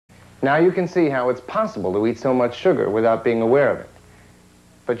Now you can see how it's possible to eat so much sugar without being aware of it.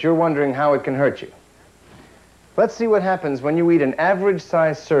 But you're wondering how it can hurt you. Let's see what happens when you eat an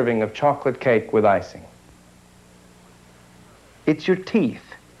average-sized serving of chocolate cake with icing. It's your teeth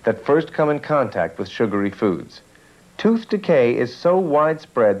that first come in contact with sugary foods. Tooth decay is so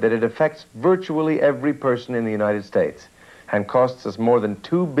widespread that it affects virtually every person in the United States and costs us more than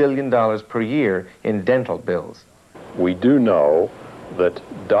 $2 billion per year in dental bills. We do know that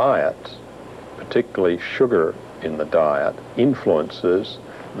diet, particularly sugar in the diet, influences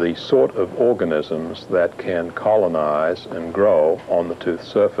the sort of organisms that can colonize and grow on the tooth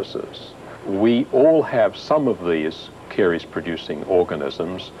surfaces. We all have some of these caries-producing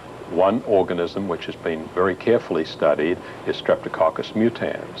organisms. One organism which has been very carefully studied is Streptococcus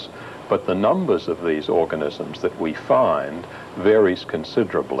mutans. But the numbers of these organisms that we find varies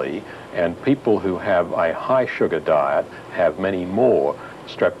considerably, and people who have a high sugar diet have many more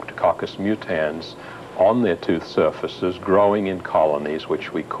Streptococcus mutans on their tooth surfaces growing in colonies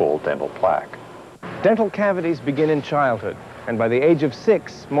which we call dental plaque. Dental cavities begin in childhood, and by the age of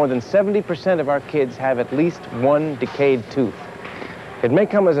 6, more than 70% of our kids have at least one decayed tooth. It may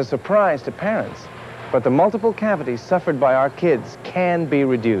come as a surprise to parents, but the multiple cavities suffered by our kids can be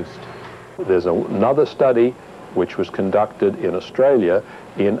reduced. There's another study which was conducted in Australia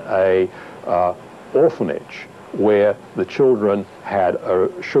in a orphanage where the children had a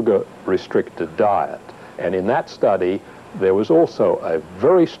sugar-restricted diet. And in that study, there was also a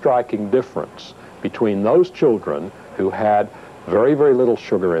very striking difference between those children who had very, very little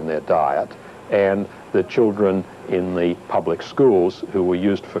sugar in their diet and the children in the public schools who were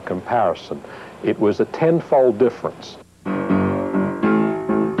used for comparison. It was a tenfold difference.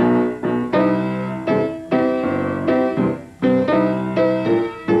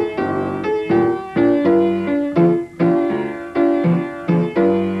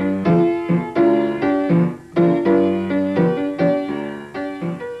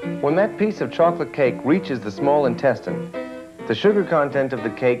 When that piece of chocolate cake reaches the small intestine, the sugar content of the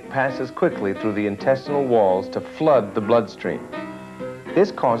cake passes quickly through the intestinal walls to flood the bloodstream.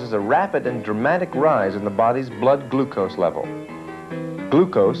 This causes a rapid and dramatic rise in the body's blood glucose level.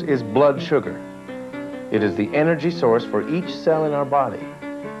 Glucose is blood sugar. It is the energy source for each cell in our body.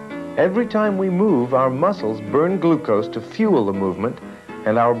 Every time we move, our muscles burn glucose to fuel the movement,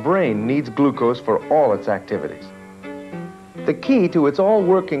 and our brain needs glucose for all its activities. The key to its all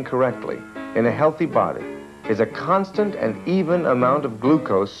working correctly in a healthy body is a constant and even amount of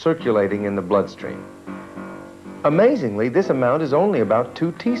glucose circulating in the bloodstream. Amazingly, this amount is only about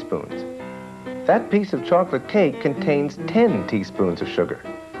 2 teaspoons. That piece of chocolate cake contains 10 teaspoons of sugar,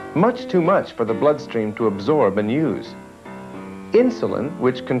 much too much for the bloodstream to absorb and use. Insulin,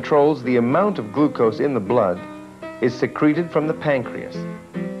 which controls the amount of glucose in the blood, is secreted from the pancreas.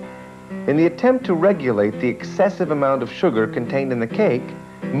 In the attempt to regulate the excessive amount of sugar contained in the cake,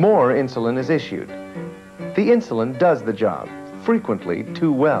 more insulin is issued. The insulin does the job, frequently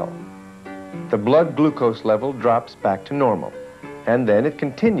too well. The blood glucose level drops back to normal, and then it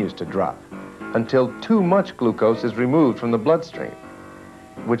continues to drop until too much glucose is removed from the bloodstream,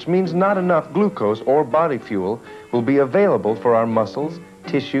 which means not enough glucose or body fuel will be available for our muscles,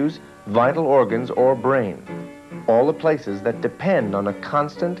 tissues, vital organs, or brain, all the places that depend on a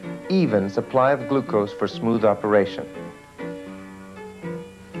constant, even supply of glucose for smooth operation.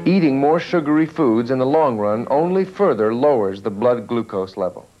 Eating more sugary foods in the long run only further lowers the blood glucose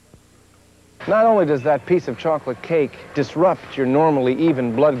level. Not only does that piece of chocolate cake disrupt your normally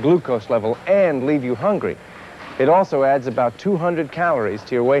even blood glucose level and leave you hungry, it also adds about 200 calories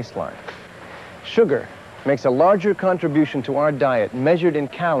to your waistline. Sugar makes a larger contribution to our diet measured in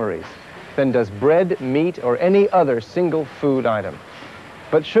calories than does bread, meat, or any other single food item.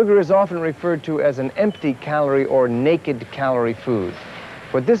 But sugar is often referred to as an empty calorie or naked calorie food.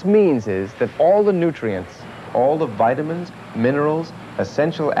 What this means is that all the nutrients, all the vitamins, minerals,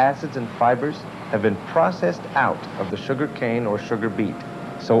 essential acids, and fibers have been processed out of the sugar cane or sugar beet.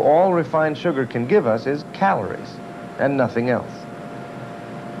 So all refined sugar can give us is calories and nothing else.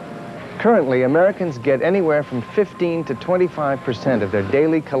 Currently, Americans get anywhere from 15 to 25% of their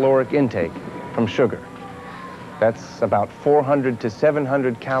daily caloric intake from sugar. That's about 400 to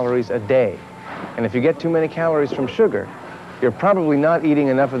 700 calories a day. And if you get too many calories from sugar, you're probably not eating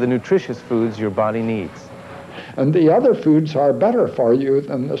enough of the nutritious foods your body needs. And the other foods are better for you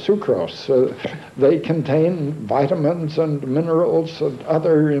than the sucrose. They contain vitamins and minerals and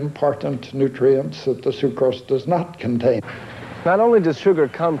other important nutrients that the sucrose does not contain. Not only does sugar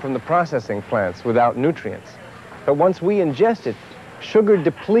come from the processing plants without nutrients, but once we ingest it, sugar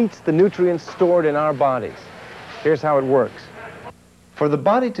depletes the nutrients stored in our bodies. Here's how it works. For the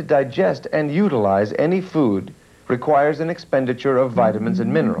body to digest and utilize any food requires an expenditure of vitamins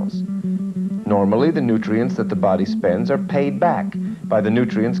and minerals. Normally, the nutrients that the body spends are paid back by the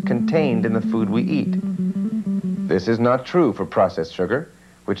nutrients contained in the food we eat. This is not true for processed sugar,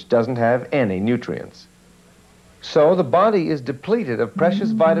 which doesn't have any nutrients. So the body is depleted of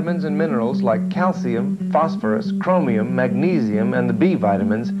precious vitamins and minerals like calcium, phosphorus, chromium, magnesium, and the B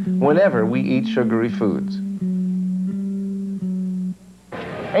vitamins whenever we eat sugary foods.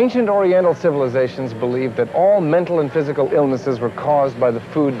 Ancient Oriental civilizations believed that all mental and physical illnesses were caused by the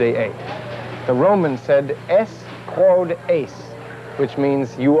food they ate. The Romans said, "Es quod es," which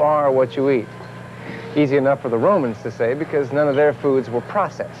means you are what you eat. Easy enough for the Romans to say because none of their foods were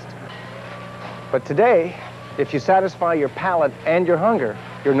processed. But today, if you satisfy your palate and your hunger,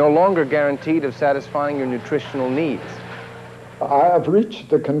 you're no longer guaranteed of satisfying your nutritional needs. I have reached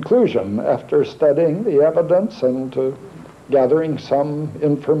the conclusion, after studying the evidence and gathering some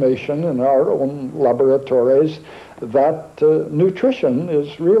information in our own laboratories, that nutrition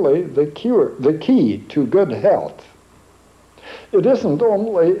is really the key to good health. It isn't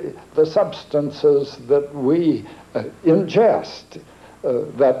only the substances that we ingest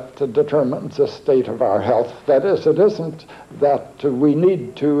that determines the state of our health. That is, it isn't that we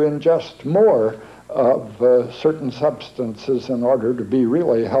need to ingest more of certain substances in order to be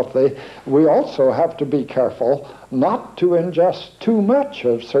really healthy. We also have to be careful not to ingest too much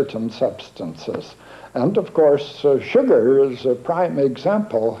of certain substances. And of course, sugar is a prime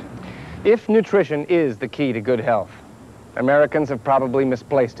example. If nutrition is the key to good health, Americans have probably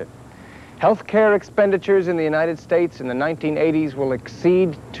misplaced it. Healthcare expenditures in the United States in the 1980s will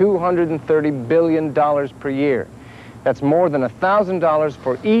exceed $230 billion per year. That's more than $1,000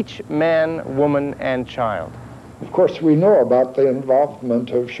 for each man, woman, and child. Of course, we know about the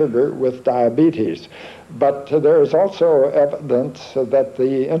involvement of sugar with diabetes, but there is also evidence that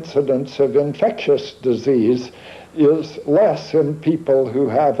the incidence of infectious disease is less in people who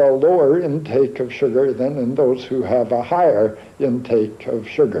have a lower intake of sugar than in those who have a higher intake of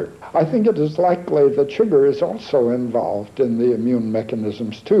sugar. I think it is likely that sugar is also involved in the immune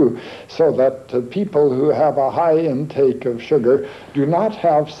mechanisms too, so that people who have a high intake of sugar do not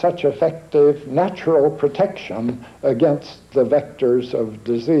have such effective natural protection against the vectors of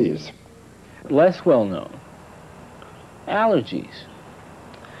disease. Less well known, allergies.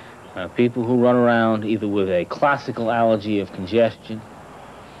 People who run around either with a classical allergy of congestion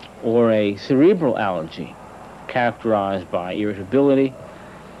or a cerebral allergy characterized by irritability,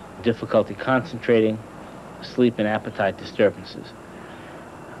 difficulty concentrating, sleep and appetite disturbances.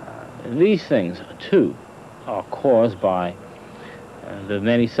 These things, too, are caused by the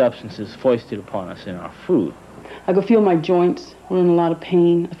many substances foisted upon us in our food. I could feel my joints were in a lot of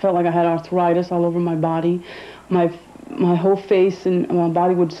pain. I felt like I had arthritis all over my body. My whole face and my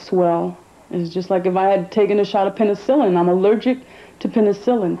body would swell. It's just like if I had taken a shot of penicillin. I'm allergic to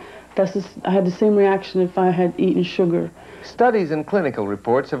penicillin. I had the same reaction if I had eaten sugar. Studies and clinical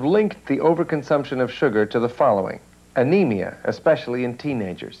reports have linked the overconsumption of sugar to the following: anemia, especially in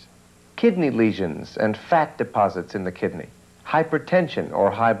teenagers, kidney lesions and fat deposits in the kidney, hypertension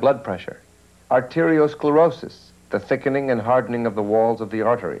or high blood pressure, arteriosclerosis, the thickening and hardening of the walls of the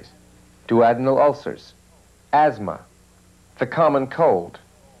arteries, duodenal ulcers, asthma, the common cold,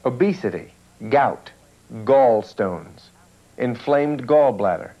 obesity, gout, gallstones, inflamed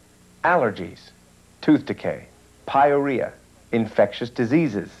gallbladder, allergies, tooth decay, pyorrhea, infectious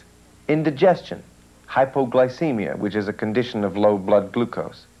diseases, indigestion, hypoglycemia, which is a condition of low blood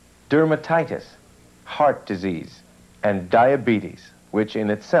glucose, dermatitis, heart disease, and diabetes, which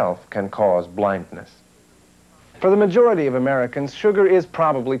in itself can cause blindness. For the majority of Americans, sugar is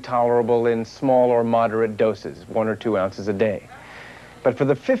probably tolerable in small or moderate doses, 1 or 2 ounces a day. But for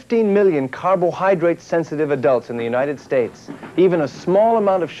the 15 million carbohydrate-sensitive adults in the United States, even a small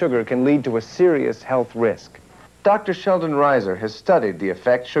amount of sugar can lead to a serious health risk. Dr. Sheldon Reiser has studied the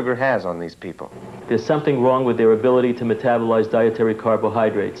effect sugar has on these people. There's something wrong with their ability to metabolize dietary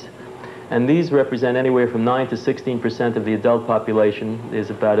carbohydrates. And these represent anywhere from 9 to 16% of the adult population. There's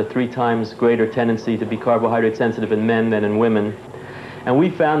about a 3 times greater tendency to be carbohydrate sensitive in men than in women. And we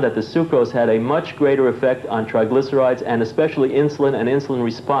found that the sucrose had a much greater effect on triglycerides and especially insulin and insulin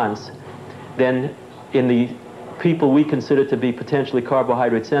response than in the people we consider to be potentially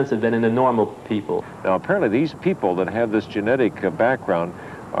carbohydrate sensitive than in the normal people. Now, apparently these people that have this genetic background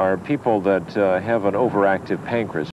are people that have an overactive pancreas.